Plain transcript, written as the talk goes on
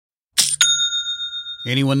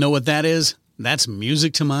Anyone know what that is? That's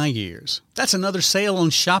music to my ears. That's another sale on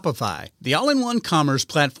Shopify, the all-in-one commerce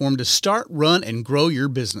platform to start, run, and grow your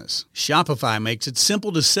business. Shopify makes it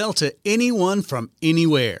simple to sell to anyone from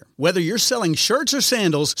anywhere. Whether you're selling shirts or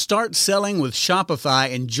sandals, start selling with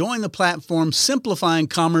Shopify and join the platform simplifying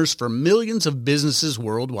commerce for millions of businesses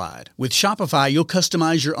worldwide. With Shopify, you'll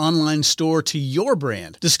customize your online store to your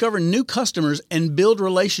brand, discover new customers, and build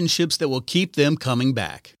relationships that will keep them coming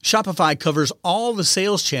back. Shopify covers all the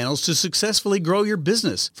sales channels to successfully grow your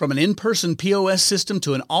business, from an in-person POS system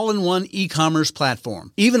to an all-in-one e-commerce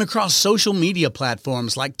platform, even across social media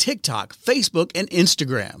platforms like TikTok, Facebook, and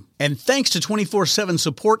Instagram. And thanks to 24/7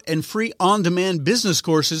 support and free on-demand business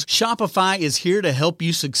courses, Shopify is here to help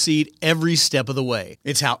you succeed every step of the way.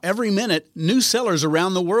 It's how every minute, new sellers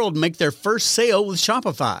around the world make their first sale with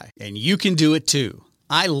Shopify. And you can do it too.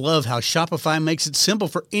 I love how Shopify makes it simple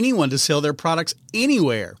for anyone to sell their products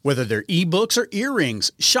anywhere. Whether they're ebooks or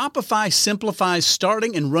earrings, Shopify simplifies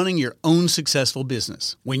starting and running your own successful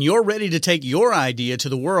business. When you're ready to take your idea to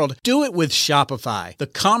the world, do it with Shopify, the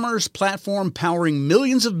commerce platform powering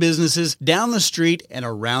millions of businesses down the street and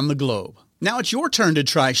around the globe. Now it's your turn to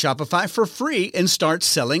try Shopify for free and start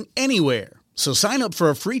selling anywhere. So sign up for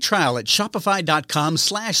a free trial at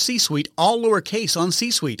shopify.com/C-Suite, all lowercase on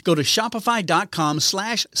C-Suite. Go to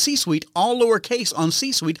shopify.com/C-Suite, all lowercase on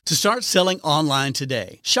C-Suite to start selling online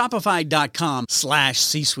today.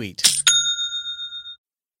 Shopify.com/C-Suite.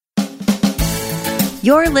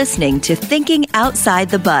 You're listening to Thinking Outside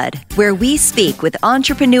the Bud, where we speak with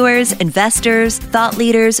entrepreneurs, investors, thought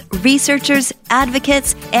leaders, researchers,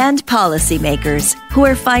 advocates, and policymakers who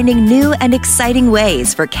are finding new and exciting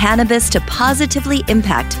ways for cannabis to positively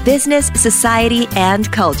impact business, society,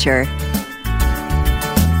 and culture.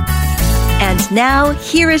 And now,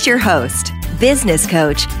 here is your host, business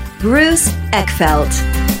coach, Bruce Eckfeldt.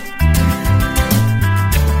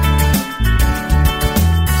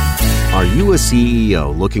 Are you a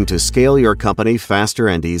CEO looking to scale your company faster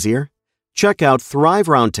and easier? Check out Thrive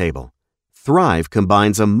Roundtable. Thrive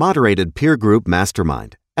combines a moderated peer group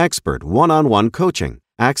mastermind, expert one-on-one coaching,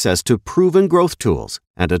 access to proven growth tools,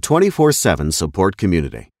 and a 24/7 support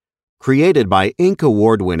community. Created by Inc.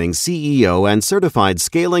 award-winning CEO and certified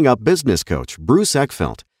scaling up business coach Bruce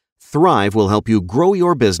Eckfeldt, Thrive will help you grow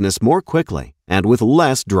your business more quickly and with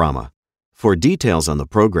less drama. For details on the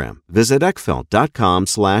program, visit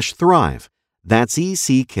eckfeldt.com/thrive. That's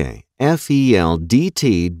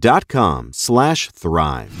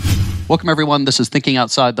ECKFELDT.com/thrive. Welcome, everyone. This is Thinking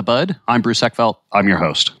Outside the Bud. I'm Bruce Eckfeldt. I'm your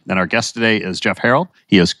host. And our guest today is Jeff Harold.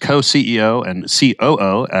 He is co-CEO and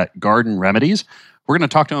COO at Garden Remedies. We're going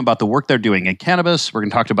to talk to them about the work they're doing in cannabis. We're going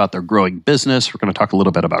to talk about their growing business. We're going to talk a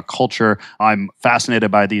little bit about culture. I'm fascinated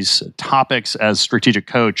by these topics as strategic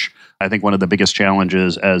coach. I think one of the biggest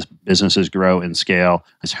challenges as businesses grow and scale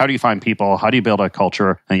is how do you find people? How do you build a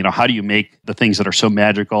culture? And, how do you make the things that are so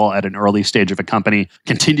magical at an early stage of a company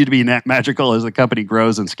continue to be magical as the company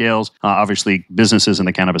grows and scales? Obviously, businesses in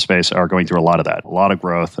the cannabis space are going through a lot of that, a lot of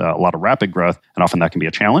growth, a lot of rapid growth, and often that can be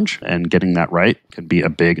a challenge. And getting that right can be a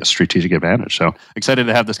big strategic advantage. So excited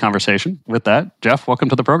to have this conversation. With that, Jeff, welcome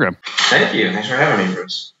to the program. Thank you. Thanks for having me,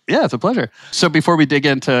 Bruce. Yeah, it's a pleasure. So before we dig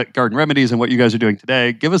into Garden Remedies and what you guys are doing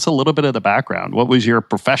today, give us a little bit of the background. What was your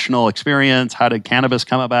professional experience? How did cannabis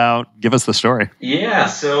come about? Give us the story. Yeah,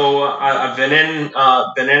 so I've been in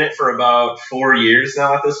it for about 4 years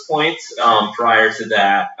now at this point. Prior to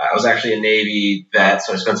that, I was actually a Navy vet,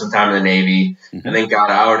 so I spent some time in the Navy and then got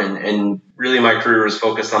out. And really my career was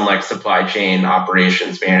focused on like supply chain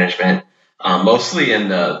operations management, mostly in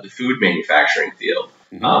the food manufacturing field.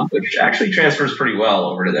 Which actually transfers pretty well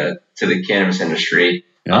over to the cannabis industry,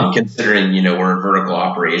 considering, we're a vertical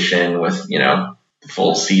operation with,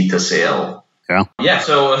 full seed to sale. Yeah.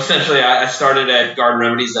 So essentially I started at Garden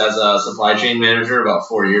Remedies as a supply chain manager about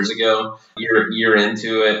 4 years ago. Year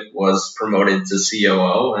into it, was promoted to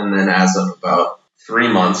COO. And then as of about 3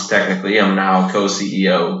 months, technically, I'm now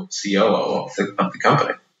co-CEO, COO of the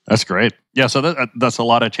company. That's great. Yeah, so that's a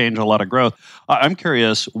lot of change, a lot of growth. I'm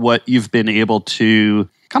curious what you've been able to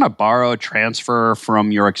kind of borrow, transfer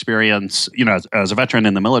from your experience, as a veteran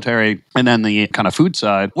in the military, and then the kind of food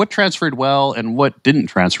side. What transferred well and what didn't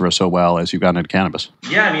transfer so well as you got into cannabis?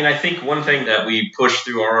 Yeah, I think one thing that we push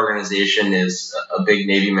through our organization is a big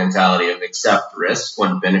Navy mentality of accept risk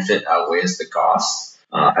when benefit outweighs the cost.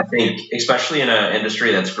 I think, especially in an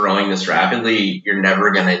industry that's growing this rapidly, you're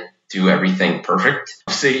never going to do everything perfect.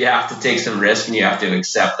 So you have to take some risk and you have to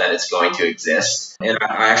accept that it's going to exist. And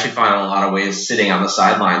I actually find in a lot of ways sitting on the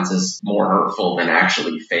sidelines is more hurtful than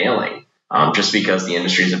actually failing, just because the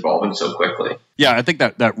industry is evolving so quickly. Yeah, I think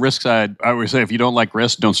that risk side, I would say if you don't like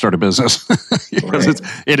risk, don't start a business. Because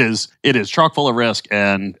it is chock full of risk,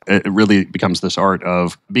 and it really becomes this art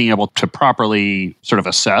of being able to properly sort of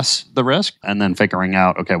assess the risk and then figuring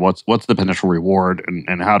out, okay, what's the potential reward,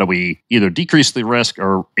 and how do we either decrease the risk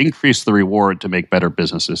or increase the reward to make better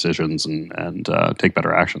business decisions and take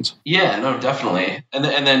better actions. Yeah, no, definitely. And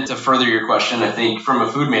then to further your question, I think from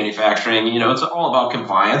a food manufacturing, it's all about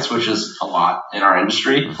compliance, which is a lot in our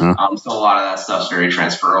industry. So a lot of that stuff's very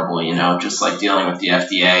transferable, just like dealing with the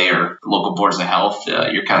FDA or local boards of health,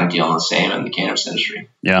 you're kind of dealing the same in the cannabis industry.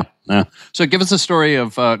 Yeah. So give us a story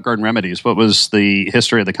of Garden Remedies. What was the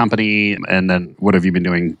history of the company, and then what have you been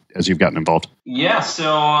doing as you've gotten involved? Yeah,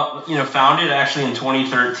 so, founded actually in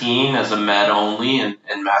 2013 as a med only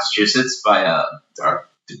in Massachusetts by our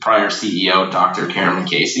prior CEO, Dr. Karen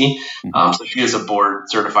Casey. So she is a board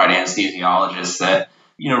certified anesthesiologist that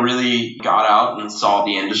really got out and saw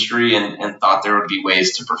the industry and thought there would be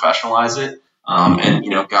ways to professionalize it.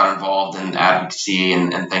 And got involved in advocacy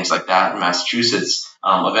and things like that in Massachusetts,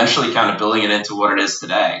 eventually kind of building it into what it is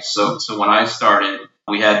today. So when I started,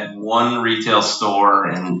 we had one retail store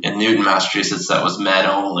in Newton, Massachusetts that was med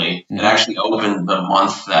only. It actually opened the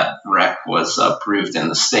month that rec was approved in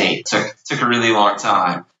the state. Took a really long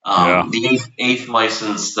time. The eighth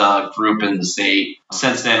licensed group in the state.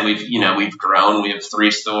 Since then, we've grown. We have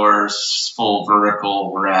 3 stores, full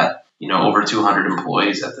vertical. We're at over 200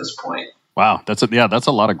 employees at this point. Wow, that's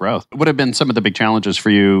a lot of growth. What have been some of the big challenges for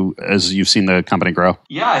you as you've seen the company grow?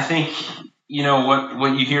 Yeah, I think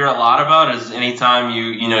what you hear a lot about is anytime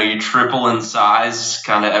you triple in size,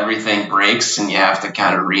 kind of everything breaks and you have to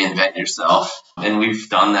kind of reinvent yourself. And we've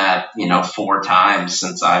done that 4 times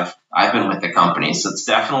since I've been with the company. So it's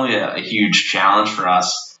definitely a huge challenge for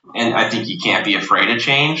us. And I think you can't be afraid of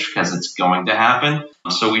change because it's going to happen.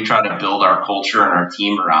 So we try to build our culture and our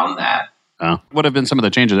team around that. What have been some of the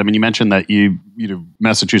changes? I mean, you mentioned that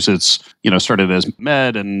Massachusetts, started as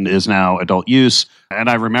med and is now adult use. And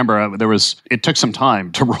I remember it took some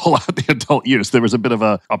time to roll out the adult use. There was a bit of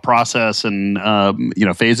a process and,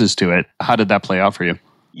 phases to it. How did that play out for you?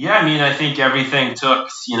 Yeah, I mean, I think everything took,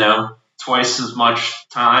 twice as much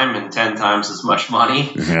time and 10 times as much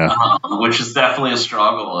money, which is definitely a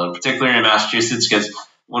struggle, particularly in Massachusetts, because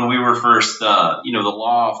when we were first, the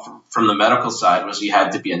law from the medical side was you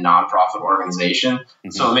had to be a nonprofit organization.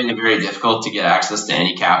 So it made it very difficult to get access to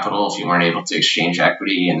any capital if you weren't able to exchange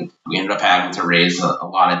equity. And we ended up having to raise a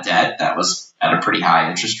lot of debt that was at a pretty high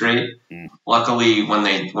interest rate. Luckily, when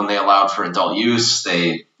they allowed for adult use,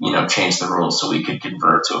 they, changed the rules so we could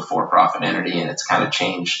convert to a for-profit entity. And it's kind of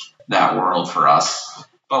changed that world for us.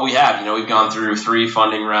 But we have, we've gone through 3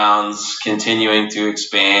 funding rounds, continuing to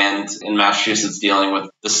expand. In Massachusetts, dealing with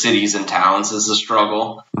the cities and towns is a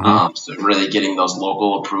struggle. So really getting those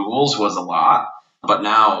local approvals was a lot. But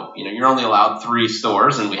now, you're only allowed 3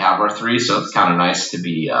 stores, and we have our 3. So it's kind of nice to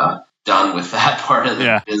be done with that part of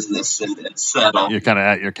the business and settle. You're kind of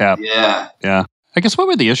at your cap. Yeah. I guess what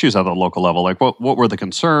were the issues at the local level? Like what were the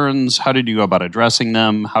concerns? How did you go about addressing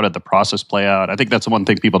them? How did the process play out? I think that's the one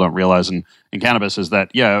thing people don't realize in cannabis is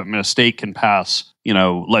that, a state can pass,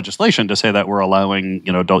 legislation to say that we're allowing,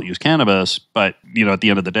 adult use cannabis. But, at the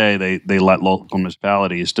end of the day, they let local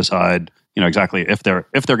municipalities decide, exactly if they're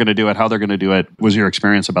going to do it, how they're going to do it. What was your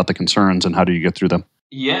experience about the concerns and how do you get through them?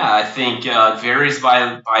 Yeah, I think it varies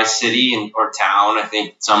by city or town. I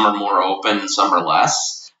think some are more open and some are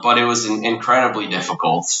less. But it was incredibly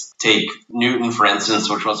difficult. Take Newton, for instance,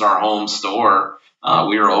 which was our home store.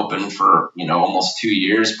 We were open for, almost 2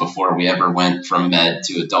 years before we ever went from med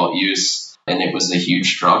to adult use. And it was a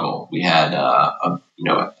huge struggle. We had,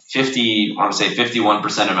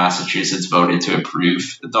 51% of Massachusetts voted to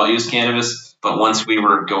approve adult use cannabis. But once we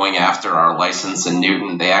were going after our license in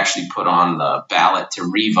Newton, they actually put on the ballot to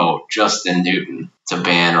revote just in Newton to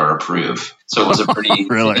ban or approve. So it was a pretty,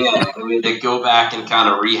 really? We had to go back and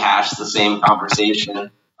kind of rehash the same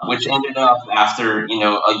conversation, which ended up after,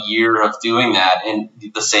 a year of doing that and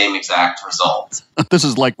the same exact result. This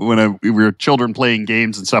is like when we were children playing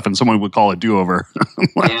games and stuff and someone would call it do-over.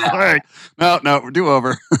 No,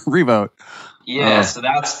 do-over, revote. Yeah, so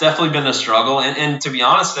that's definitely been a struggle. And to be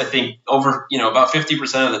honest, I think over, about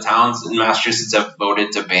 50% of the towns in Massachusetts have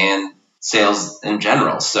voted to ban sales in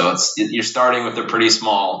general. So you're starting with a pretty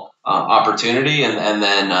small opportunity and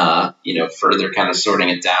then, further kind of sorting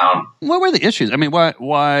it down. What were the issues? I mean,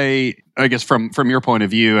 why I guess from your point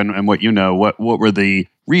of view and what what were the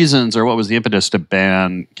reasons, or what was the impetus to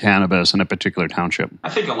ban cannabis in a particular township? I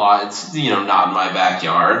think a lot, it's, not in my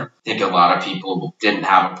backyard. I think a lot of people didn't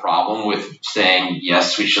have a problem with saying,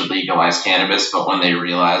 yes, we should legalize cannabis, but when they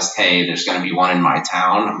realized, hey, there's going to be one in my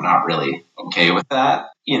town, I'm not really okay with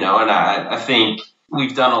that. And I think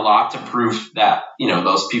we've done a lot to prove that,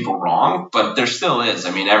 those people wrong, but there still is.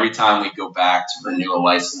 I mean, every time we go back to renew a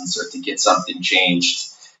license or to get something changed,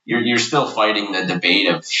 you're still fighting the debate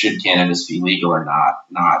of should cannabis be legal or not.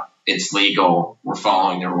 Not it's legal, we're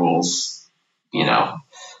following the rules,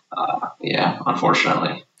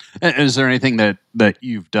 unfortunately. Is there anything that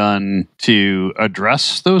you've done to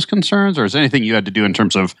address those concerns, or is there anything you had to do in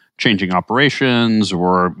terms of changing operations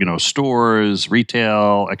or, stores,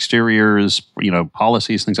 retail, exteriors,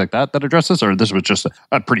 policies, things like that address this? Or this was just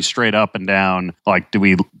a pretty straight up and down, like, do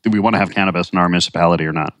we want to have cannabis in our municipality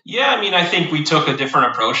or not? Yeah, I think we took a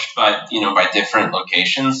different approach, but, by different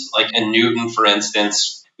locations. Like in Newton, for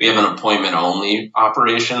instance, we have an appointment-only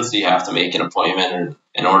operation, so you have to make an appointment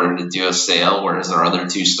in order to do a sale, whereas our other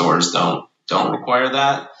two stores don't require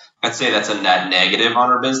that. I'd say that's a net negative on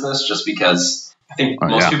our business, just because I think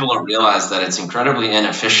most people don't realize that it's incredibly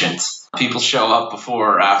inefficient. People show up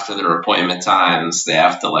before or after their appointment times. They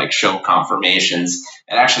have to show confirmations.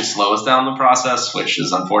 It actually slows down the process, which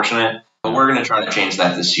is unfortunate. But we're going to try to change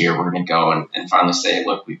that this year. We're going to go and finally say,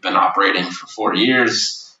 look, we've been operating for 4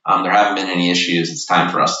 years. There haven't been any issues. It's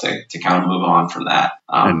time for us to kind of move on from that.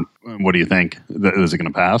 And what do you think? Is it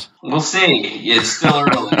going to pass? We'll see. It's still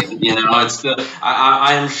early. It's still.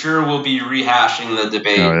 I am sure we'll be rehashing the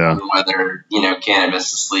debate on whether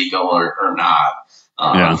cannabis is legal or not.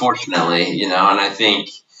 Unfortunately, and I think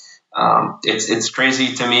it's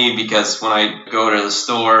crazy to me because when I go to the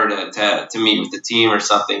store to meet with the team or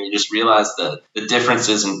something, you just realize the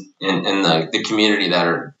differences in the community that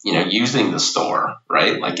are using the store,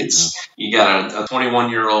 right? Like you got a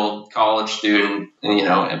 21-year-old college student,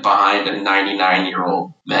 behind a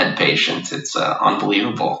 99-year-old med patient. It's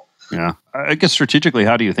unbelievable. Yeah, I guess strategically,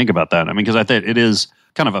 how do you think about that? I mean, because I think it is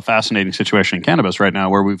kind of a fascinating situation in cannabis right now,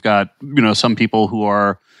 where we've got some people who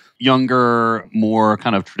are younger, more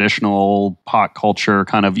kind of traditional pot culture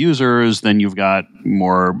kind of users. Then you've got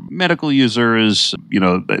more medical users,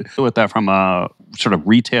 with that from a sort of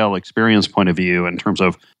retail experience point of view in terms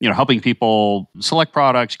of, helping people select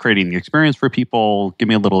products, creating the experience for people. Give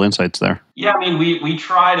me a little insights there. Yeah, we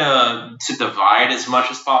try to divide as much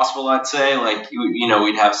as possible, I'd say.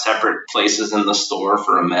 We'd have separate places in the store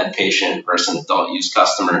for a med patient versus an adult use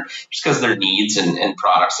customer, just because their needs and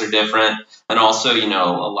products are different. And also, a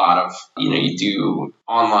lot of, you do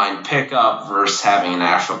online pickup versus having an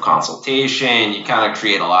actual consultation. You kind of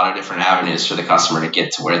create a lot of different avenues for the customer to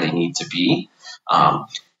get to where they need to be.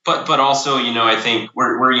 But also, I think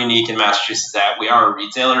we're unique in Massachusetts that we are a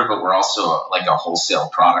retailer, but we're also like a wholesale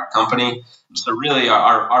product company. So really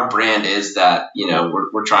our brand is that,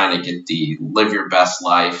 we're trying to get the live your best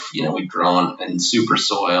life. We grow in super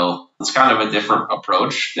soil. It's kind of a different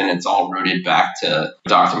approach, and it's all rooted back to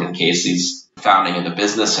Dr. McCasey's founding of the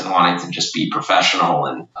business and wanting to just be professional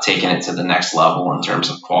and taking it to the next level in terms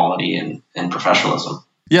of quality and professionalism.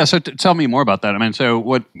 Yeah, so tell me more about that. I mean, so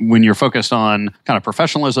when you're focused on kind of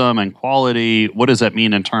professionalism and quality, what does that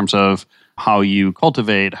mean in terms of how you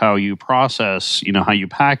cultivate, how you process, how you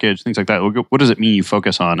package, things like that? What does it mean you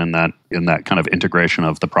focus on in that kind of integration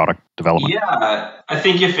of the product development? Yeah, I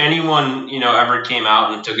think if anyone, ever came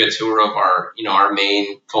out and took a tour of our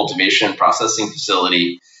main cultivation and processing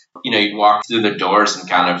facility, you'd walk through the doors and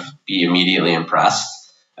kind of be immediately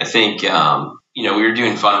impressed. I think, we were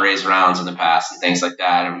doing fundraise rounds in the past and things like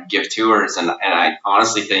that, and we'd give tours. And I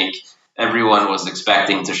honestly think everyone was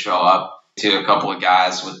expecting to show up to a couple of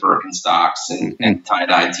guys with Birkenstocks and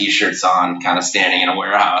tie-dye T-shirts on, kind of standing in a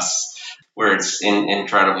warehouse, where it's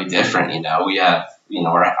incredibly different. We have,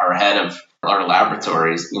 our head of our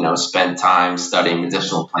laboratories, spent time studying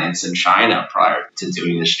medicinal plants in China prior to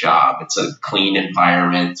doing this job. It's a clean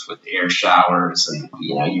environment with air showers, and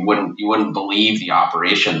you wouldn't believe the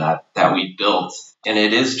operation that we built. And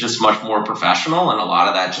it is just much more professional, and a lot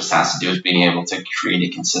of that just has to do with being able to create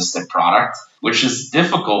a consistent product, which is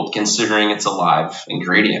difficult considering it's a live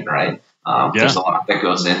ingredient, right? There's a lot that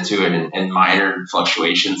goes into it, and minor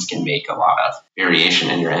fluctuations can make a lot of variation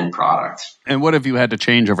in your end product. And what have you had to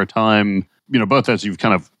change over time, both as you've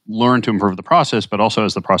kind of learned to improve the process, but also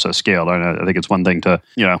as the process scaled? I think it's one thing to,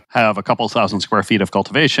 have a couple thousand square feet of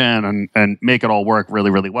cultivation and make it all work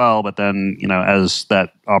really, really well. But then, as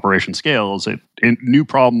that operation scales, new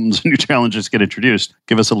problems, new challenges get introduced.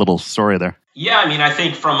 Give us a little story there. Yeah, I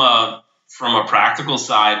think from from a practical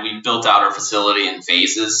side, we've built out our facility in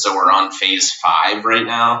phases. So we're on phase 5 right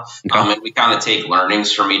now. Okay. And we kind of take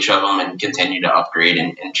learnings from each of them and continue to upgrade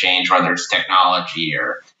and change, whether it's technology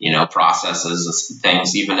or, processes,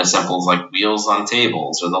 things even as simple as like wheels on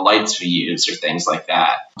tables or the lights we use or things like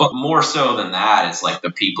that. But more so than that is like the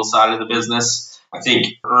people side of the business. I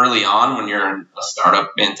think early on when you're in a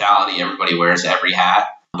startup mentality, everybody wears every hat.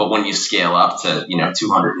 But when you scale up to,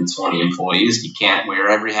 220 employees, you can't wear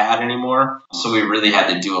every hat anymore. So we really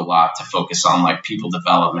had to do a lot to focus on like people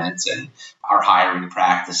development and our hiring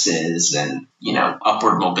practices and,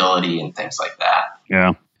 upward mobility and things like that.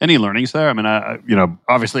 Yeah. Any learnings there? I mean,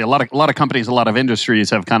 obviously a lot of companies, a lot of industries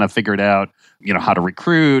have kind of figured out, how to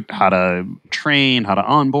recruit, how to train, how to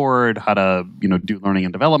onboard, how to, do learning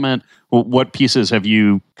and development. What pieces have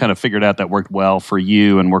you kind of figured out that worked well for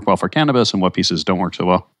you and work well for cannabis, and what pieces don't work so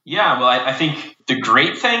well? Yeah, well, I think the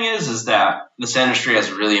great thing is that this industry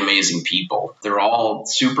has really amazing people. They're all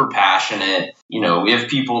super passionate. We have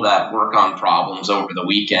people that work on problems over the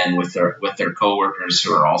weekend with their coworkers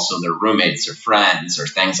who are also their roommates or friends or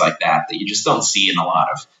things like that you just don't see in a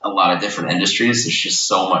lot of different industries. There's just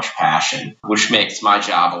so much passion, which makes my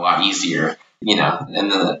job a lot easier.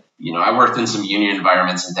 I worked in some union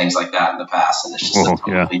environments and things like that in the past, and it's just a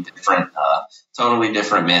totally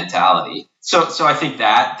different mentality. So I think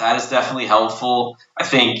that is definitely helpful. I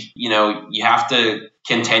think, you have to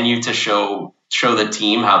continue to show the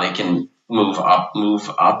team how they can move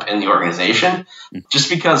up in the organization, just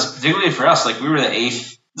because particularly for us, like we were the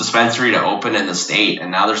 8th dispensary to open in the state,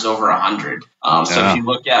 and now there's over 100. So if you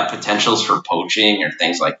look at potentials for poaching or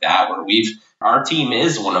things like that, where our team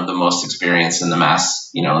is one of the most experienced in the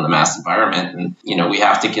mass environment. And, we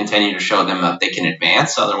have to continue to show them that they can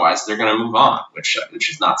advance. Otherwise, they're going to move on, which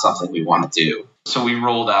is not something we want to do. So we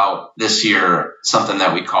rolled out this year something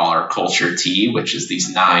that we call our culture tea, which is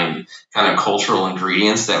these 9 kind of cultural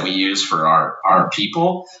ingredients that we use for our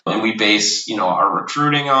people. And we base, our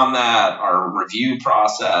recruiting on that, our review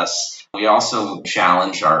process. We also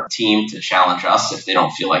challenge our team to challenge us if they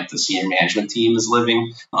don't feel like the senior management team is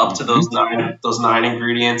living up to those nine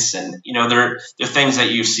ingredients. And, they're things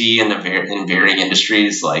that you see in varying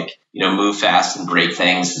industries, like, move fast and break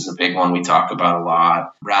things is a big one we talk about a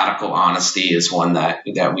lot. Radical honesty is one that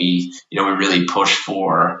we really push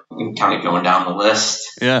for, and kind of going down the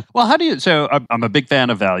list. Yeah. Well, so I'm a big fan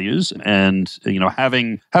of values, and,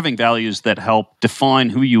 having values that help define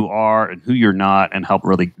who you are and who you're not and help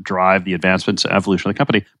really drive the advancements and evolution of the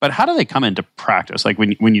company. But how do they come into practice? Like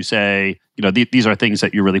when you say, these are things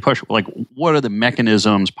that you really push, like what are the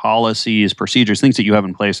mechanisms, policies, procedures, things that you have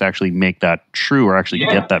in place to actually make that true or actually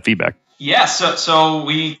get that feedback? Yeah, so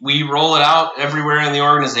we roll it out everywhere in the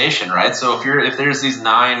organization, right? So if there's these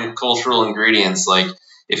 9 cultural ingredients, like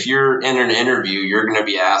if you're in an interview, you're going to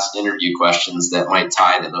be asked interview questions that might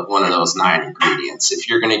tie to one of those 9 ingredients. If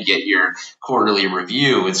you're going to get your quarterly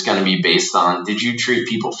review, it's going to be based on, did you treat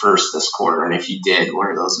people first this quarter? And if you did, what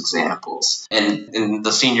are those examples? And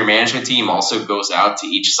the senior management team also goes out to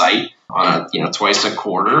each site on twice a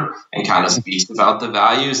quarter and kind of speaks about the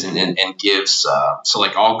values and gives, so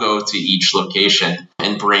like I'll go to each location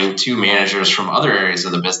and bring 2 managers from other areas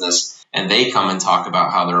of the business, and they come and talk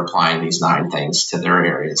about how they're applying these 9 things to their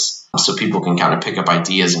areas. So people can kind of pick up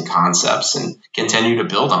ideas and concepts and continue to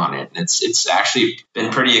build on it. And it's actually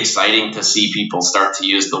been pretty exciting to see people start to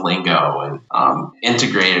use the lingo and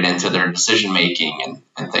integrate it into their decision making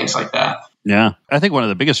and things like that. Yeah. I think one of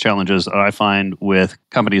the biggest challenges I find with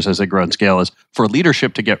companies as they grow and scale is for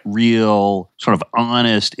leadership to get real sort of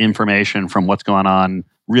honest information from what's going on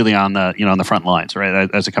really on the, on the front lines, right?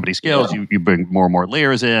 As a company scales, you bring more and more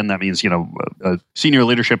layers in. That means, senior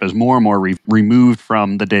leadership is more and more removed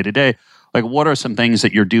from the day-to-day. Like, what are some things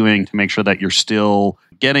that you're doing to make sure that you're still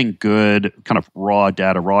getting good kind of raw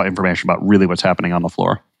data, raw information about really what's happening on the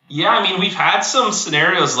floor? Yeah, I mean, we've had some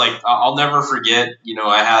scenarios like I'll never forget.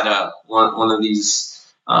 I had one of these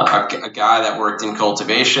a guy that worked in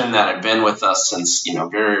cultivation that had been with us since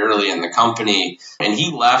very early in the company, and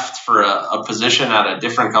he left for a position at a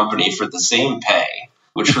different company for the same pay,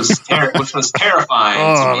 which was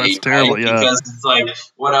terrifying to me. That's terrible, right? Yeah. Because it's like,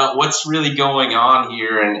 what's really going on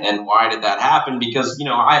here, and why did that happen? Because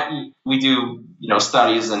we do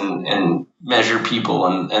studies and measure people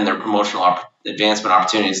and their promotional advancement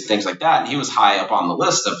opportunities and things like that. And he was high up on the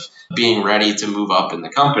list of being ready to move up in the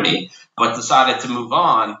company, but decided to move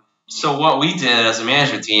on. So what we did as a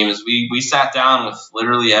management team is we sat down with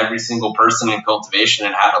literally every single person in cultivation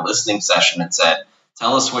and had a listening session and said,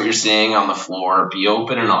 tell us what you're seeing on the floor, be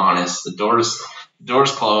open and honest. The doors,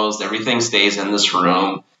 door's closed, everything stays in this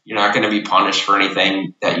room. You're not going to be punished for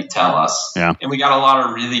anything that you tell us. Yeah. And we got a lot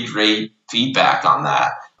of really great feedback on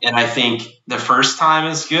that. And I think the first time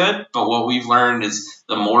is good, but what we've learned is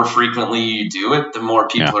the more frequently you do it, the more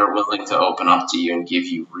people are willing to open up to you and give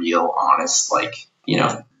you real, honest,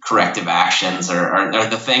 corrective actions or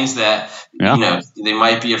the things that, they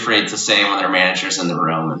might be afraid to say when their manager's in the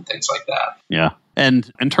room and things like that. Yeah.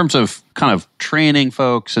 And in terms of kind of training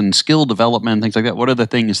folks and skill development, things like that, what are the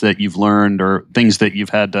things that you've learned or things that you've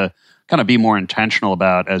had to kind of be more intentional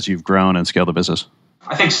about as you've grown and scaled the business?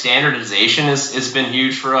 I think standardization has been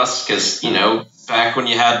huge for us because, back when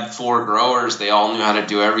you had 4 growers, they all knew how to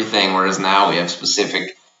do everything, whereas now we have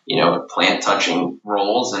specific, plant touching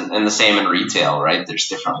roles and the same in retail, right? There's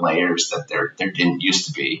different layers that there didn't used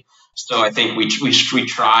to be. So I think we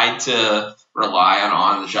tried to rely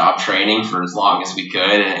on the job training for as long as we could.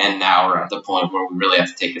 And now we're at the point where we really have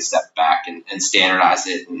to take a step back and standardize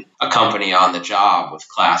it and accompany on the job with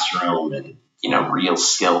classroom and, real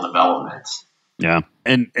skill development. Yeah.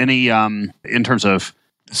 And any, in terms of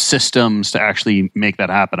systems to actually make that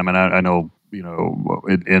happen, I mean, I know,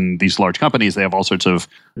 in these large companies, they have all sorts of,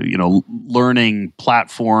 learning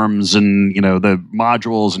platforms and, the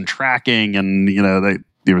modules and tracking and,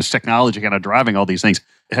 there was technology kind of driving all these things.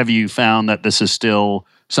 Have you found that this is still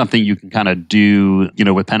something you can kind of do,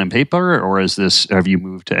 with pen and paper, or have you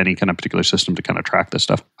moved to any kind of particular system to kind of track this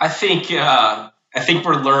stuff? I think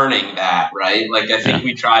we're learning that, right? I think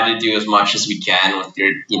we try to do as much as we can with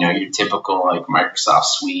your typical Microsoft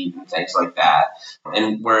suite and things like that.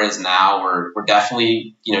 And whereas now we're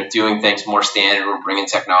definitely, doing things more standard. We're bringing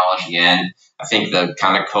technology in. I think the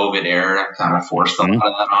kind of COVID era kind of forced a lot of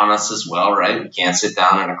that on us as well, right? We can't sit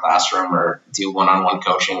down in a classroom or do one-on-one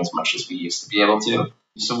coaching as much as we used to be able to.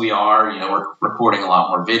 So we are, we're recording a lot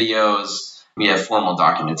more videos. We have formal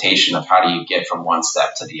documentation of how do you get from one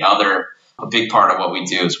step to the other. A big part of what we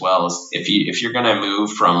do as well is if you're going to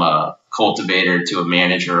move from a cultivator to a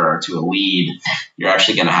manager or to a lead, you're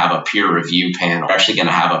actually going to have a peer review panel.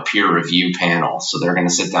 So they're going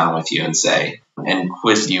to sit down with you and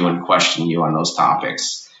quiz you and question you on those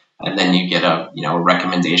topics. And then you get a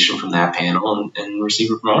recommendation from that panel and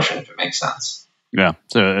receive a promotion if it makes sense. Yeah.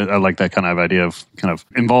 So I like that kind of idea of kind of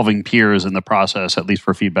involving peers in the process, at least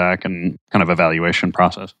for feedback and kind of evaluation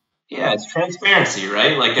process. Yeah, it's transparency,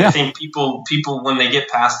 right? I think people when they get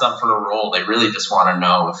passed up for a role, they really just want to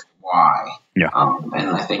know why. Yeah. And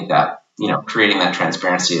I think that, creating that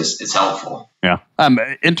transparency is helpful. Yeah.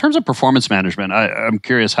 In terms of performance management, I'm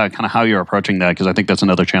curious how you're approaching that, because I think that's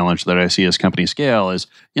another challenge that I see as company scale is,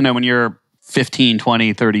 when you're 15,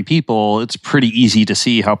 20, 30 people, it's pretty easy to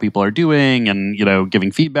see how people are doing and,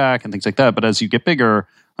 giving feedback and things like that. But as you get bigger,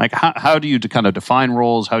 how do you kind of define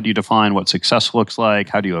roles? How do you define what success looks like?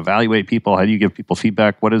 How do you evaluate people? How do you give people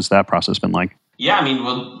feedback? What has that process been like? Yeah,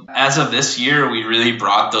 as of this year, we really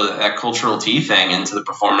brought that cultural T thing into the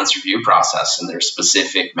performance review process, and there's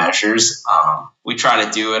specific measures. We try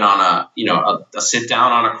to do it on a sit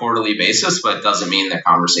down on a quarterly basis, but it doesn't mean that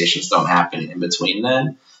conversations don't happen in between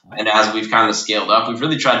then. And as we've kind of scaled up, we've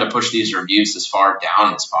really tried to push these reviews as far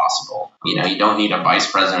down as possible. You don't need a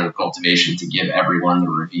vice president of cultivation to give everyone the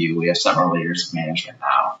review. We have several layers of management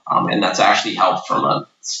now. And that's actually helped from a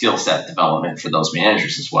skill set development for those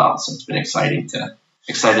managers as well. So it's been exciting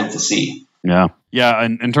to see. Yeah. Yeah.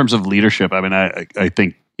 And in terms of leadership, I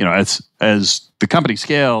think, as the company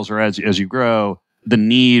scales or as you grow, the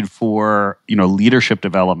need for, leadership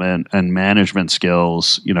development and management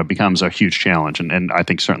skills, becomes a huge challenge. And I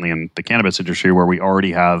think certainly in the cannabis industry, where we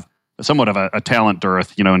already have somewhat of a talent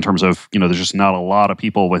dearth, in terms of, there's just not a lot of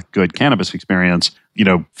people with good cannabis experience,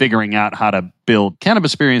 figuring out how to build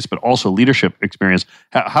cannabis experience, but also leadership experience.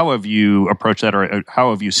 How have you approached that, or how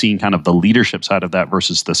have you seen kind of the leadership side of that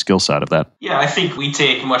versus the skill side of that? Yeah, I think we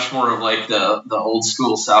take much more of the old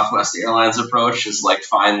school Southwest Airlines approach, is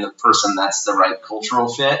find the person that's the right cultural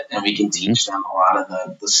fit, and we can teach them a lot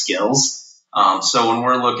of the skills. So when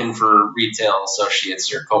we're looking for retail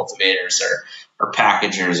associates or cultivators or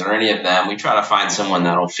packagers or any of them, we try to find someone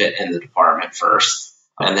that'll fit in the department first.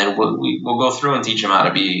 And then we'll go through and teach them how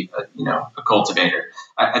to be, a cultivator.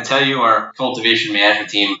 I tell you, our cultivation management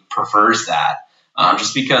team prefers that,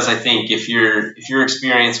 just because I think if you're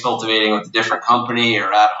experienced cultivating with a different company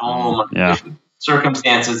or at home, different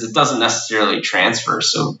circumstances, it doesn't necessarily transfer.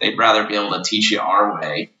 So they'd rather be able to teach you our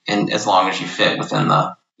way, and as long as you fit within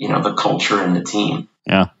the culture and the team.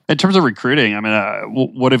 Yeah. In terms of recruiting, I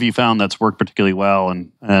mean, what have you found that's worked particularly well,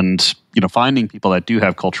 and finding people that do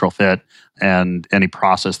have cultural fit, and any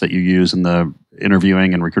process that you use in the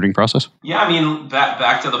interviewing and recruiting process? Yeah, I mean,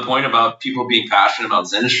 back to the point about people being passionate about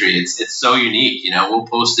this industry, it's so unique. We'll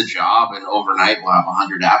post a job and overnight we'll have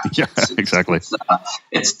 100 applicants. Yeah, exactly.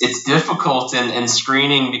 It's difficult, and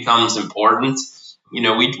screening becomes important.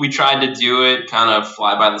 We tried to do it kind of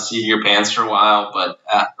fly by the seat of your pants for a while, but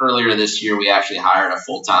earlier this year, we actually hired a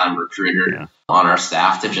full-time recruiter on our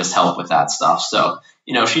staff to just help with that stuff. So,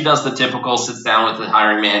 she does the typical, sits down with the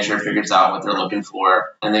hiring manager, figures out what they're looking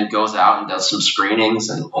for, and then goes out and does some screenings.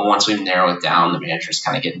 And once we narrow it down, the managers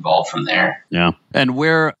kind of get involved from there. Yeah. And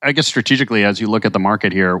where, I guess, strategically, as you look at the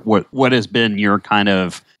market here, what has been your kind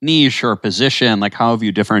of niche or position? Like, how have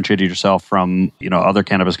you differentiated yourself from, other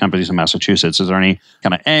cannabis companies in Massachusetts? Is there any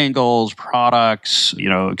kind of angles, products,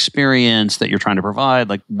 experience that you're trying to provide?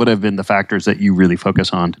 Like, what have been the factors that you really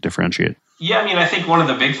focus on to differentiate? Yeah, I mean, I think one of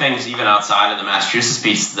the big things, even outside of the Massachusetts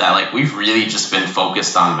piece, is that we've really just been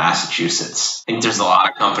focused on Massachusetts. I think there's a lot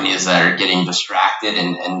of companies that are getting distracted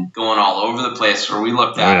and going all over the place. Where we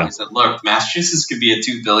looked at it and said, look, Massachusetts could be a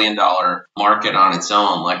 $2 billion market on its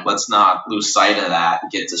own. Let's not lose sight of that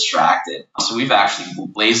and get distracted. So we've actually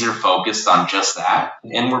laser focused on just that,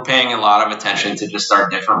 and we're paying a lot of attention to just our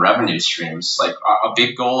different revenue streams. A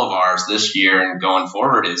big goal of ours this year and going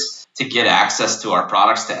forward is to get access to our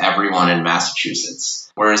products to everyone in Massachusetts.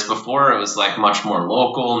 Whereas before it was much more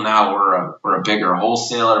local. Now we're a bigger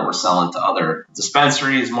wholesaler. We're selling to other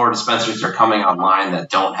dispensaries. More dispensaries are coming online that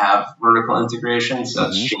don't have vertical integration. So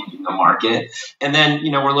it's changing the market. And then,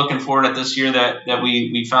 we're looking forward at this year that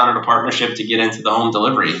we founded a partnership to get into the home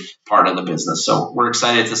delivery part of the business. So we're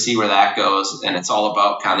excited to see where that goes. And it's all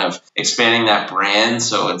about kind of expanding that brand.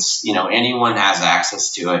 So it's, anyone has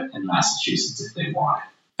access to it in Massachusetts if they want it.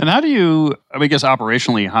 And how do you, I guess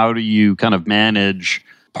operationally, how do you kind of manage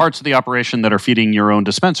parts of the operation that are feeding your own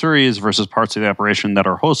dispensaries versus parts of the operation that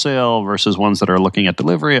are wholesale versus ones that are looking at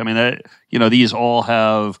delivery? I mean, these all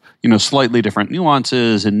have, slightly different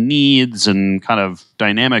nuances and needs and kind of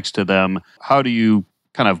dynamics to them. How do you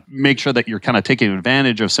kind of make sure that you're kind of taking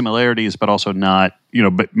advantage of similarities, but also not,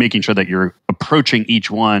 but making sure that you're approaching each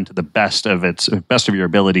one to the best of your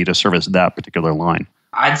ability to service that particular line?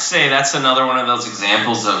 I'd say that's another one of those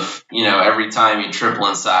examples of, every time you triple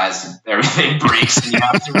in size, everything breaks and you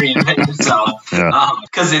have to reinvent yourself.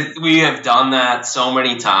 Because we have done that so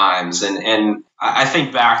many times. And I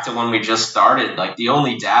think back to when we just started, the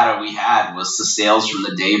only data we had was the sales from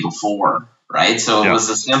the day before, right? So it was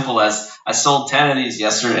as simple as, I sold 10 of these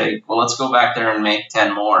yesterday. Well, let's go back there and make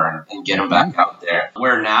 10 more and get them back out there.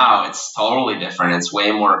 Where now it's totally different. It's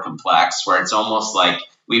way more complex, where it's almost like,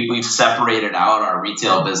 we've separated out our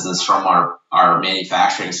retail business from our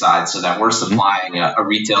manufacturing side so that we're supplying a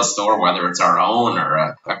retail store, whether it's our own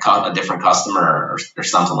or a different customer or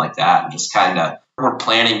something like that. And just kind of, we're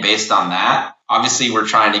planning based on that. Obviously, we're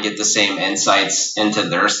trying to get the same insights into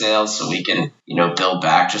their sales so we can, build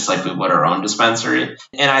back just like we would our own dispensary.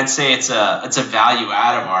 And I'd say it's a value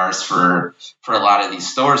add of ours for a lot of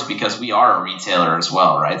these stores because we are a retailer as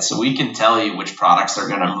well, right? So we can tell you which products are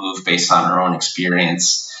going to move based on our own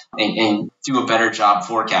experience and do a better job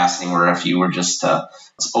forecasting, where if you were just to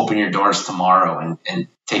open your doors tomorrow and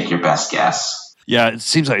take your best guess. Yeah, it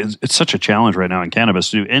seems like it's such a challenge right now in cannabis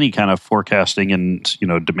to do any kind of forecasting and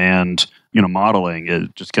demand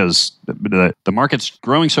modeling, just because the market's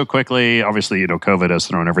growing so quickly. Obviously, COVID has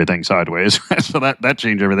thrown everything sideways, so that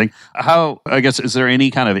changed everything. How, I guess, is there any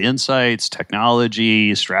kind of insights,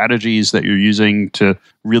 technology, strategies that you're using to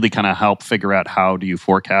really kind of help figure out how do you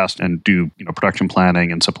forecast and do production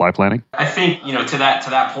planning and supply planning? I think to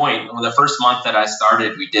that point, the first month that I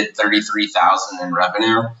started, we did $33,000 in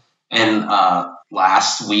revenue. And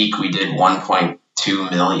last week we did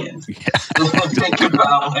 1.2 million. Think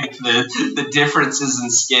about the differences in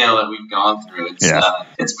scale that we've gone through.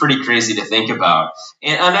 It's pretty crazy to think about.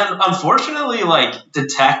 And then unfortunately, the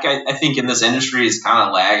tech, I think in this industry is kind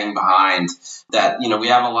of lagging behind. That we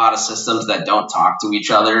have a lot of systems that don't talk to each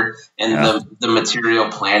other, and the material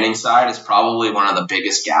planning side is probably one of the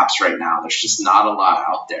biggest gaps right now. There's just not a lot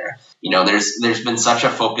out there. There's been such a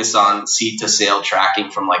focus on seed to sale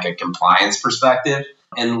tracking from a compliance perspective,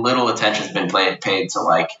 and little attention's been paid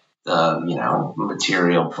to the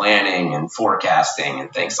material planning and forecasting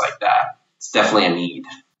and things like that. It's definitely a need.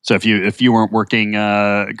 So if you weren't working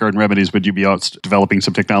Garden Remedies, would you be out developing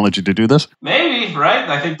some technology to do this? Maybe, right?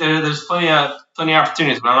 I think there's plenty of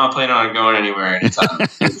opportunities, but I'm not planning on going anywhere anytime.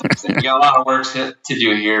 We got a lot of work to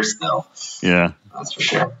do here still. Yeah. That's for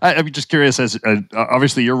sure. I'm just curious, as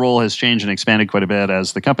obviously your role has changed and expanded quite a bit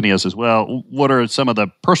as the company has as well. What are some of the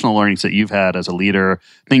personal learnings that you've had as a leader,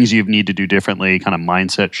 things you need to do differently, kind of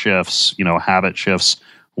mindset shifts, habit shifts?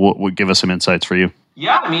 What would give us some insights for you?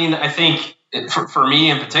 Yeah, I mean, I think for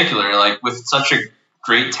me in particular, like with such a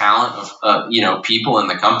great talent of people in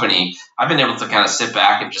the company, I've been able to kind of sit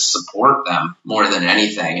back and just support them more than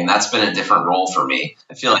anything, and that's been a different role for me.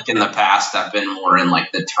 I feel like in the past I've been more in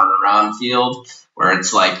like the turnaround field, where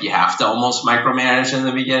it's like you have to almost micromanage in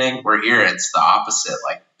the beginning. Where here it's the opposite.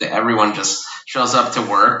 Like everyone just shows up to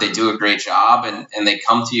work, they do a great job, and they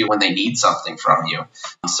come to you when they need something from you.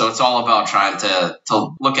 So it's all about trying to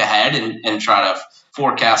look ahead and try to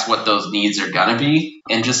forecast what those needs are going to be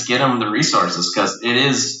and just get them the resources, because it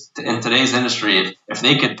is in today's industry, if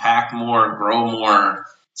they could pack more, grow more,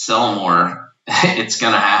 sell more, it's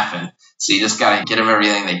going to happen. So you just got to get them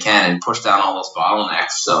everything they can and push down all those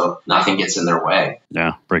bottlenecks so nothing gets in their way.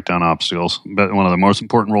 Yeah, break down obstacles. But one of the most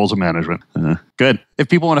important roles of management. Good. If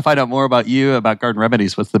people want to find out more about you, about Garden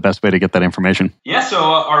Remedies, what's the best way to get that information? Yeah, so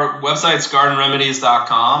our website's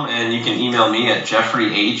gardenremedies.com, and you can email me at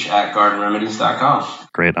jeffreyh@gardenremedies.com.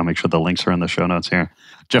 Great. I'll make sure the links are in the show notes here.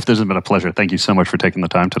 Jeff, this has been a pleasure. Thank you so much for taking the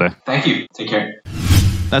time today. Thank you. Take care.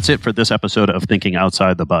 That's it for this episode of Thinking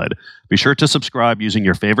Outside the Bud. Be sure to subscribe using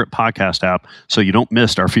your favorite podcast app so you don't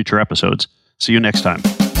miss our future episodes. See you next time.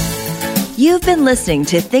 You've been listening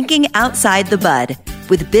to Thinking Outside the Bud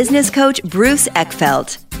with business coach Bruce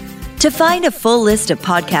Eckfeldt. To find a full list of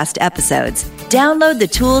podcast episodes, download the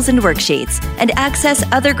tools and worksheets, and access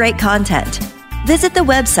other great content, visit the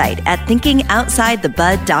website at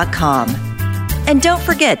thinkingoutsidethebud.com. And don't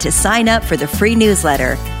forget to sign up for the free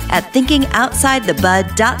newsletter at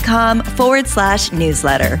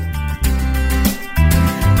thinkingoutsidethebud.com/newsletter.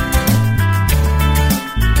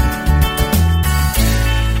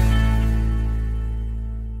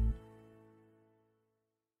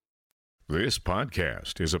 This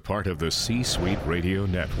podcast is a part of the C-Suite Radio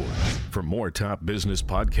Network. For more top business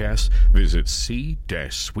podcasts, visit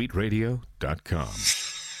c-suiteradio.com.